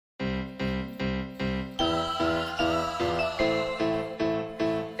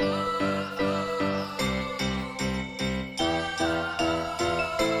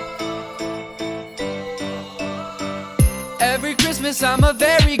Christmas I'm a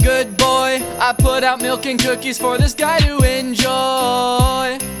very good boy. I put out milk and cookies for this guy to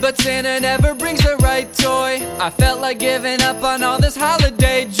enjoy, but Santa never brings the right toy. I felt like giving up on all this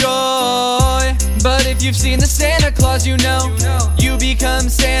holiday joy. But if you've seen the Santa Claus, you know you become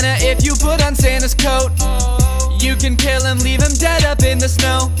Santa if you put on Santa's coat. You can kill him, leave him dead up in the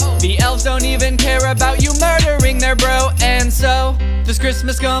snow. The elves don't even care about you murdering their bro. And so, this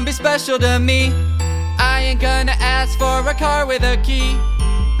Christmas gonna be special to me. I ain't gonna ask for a car with a key.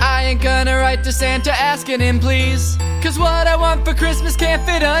 I ain't gonna write to Santa asking him please, 'cause what I want for Christmas can't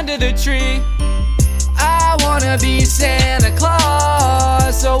fit under the tree. I wanna be Santa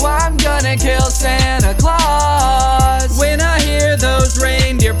Claus, so I'm gonna kill Santa Claus. When I hear those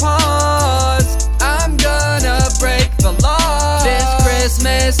reindeer paws, I'm gonna break the law. This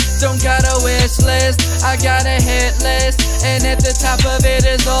Christmas, don't got a wish list, I got a hit list, and at the top of it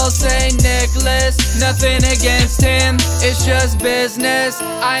is old Saint Nicholas. Nothing against him, it's just business.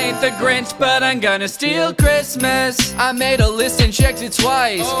 I ain't the Grinch, but I'm gonna steal Christmas. I made a list and checked it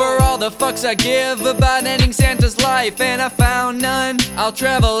twice for all the fucks I give about ending Santa's life, and I found none. I'll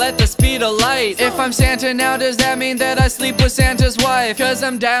travel at the speed of light. If I'm Santa now, does that mean that I sleep with Santa's wife? 'Cause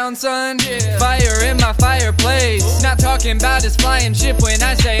I'm down, son. Fire in my fireplace. Not talking about his flying ship when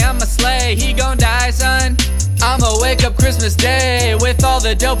I say I'm a sleigh. He gon' die, son. I'ma wake up Christmas Day with all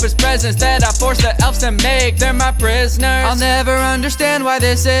the dopest presents that I forced the elves to make. They're my prisoners. I'll never understand why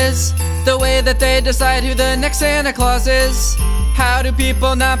this is the way that they decide who the next Santa Claus is. How do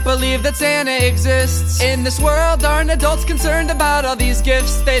people not believe that Santa exists? In this world, aren't adults concerned about all these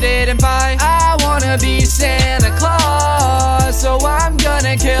gifts they didn't buy? I wanna be Santa Claus, so I'm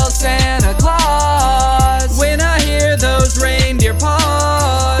gonna kill Santa Claus. When I hear those reindeer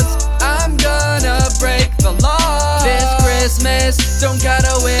paws, I'm gonna break the law. This Christmas, don't got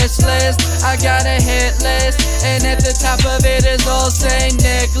a wish list, I got a hit list, and at the top of it is old Saint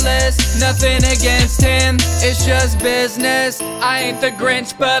Nicholas. Nothing against him, it's just business. I ain't the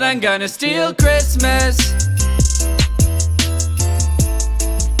Grinch, but I'm gonna steal Christmas.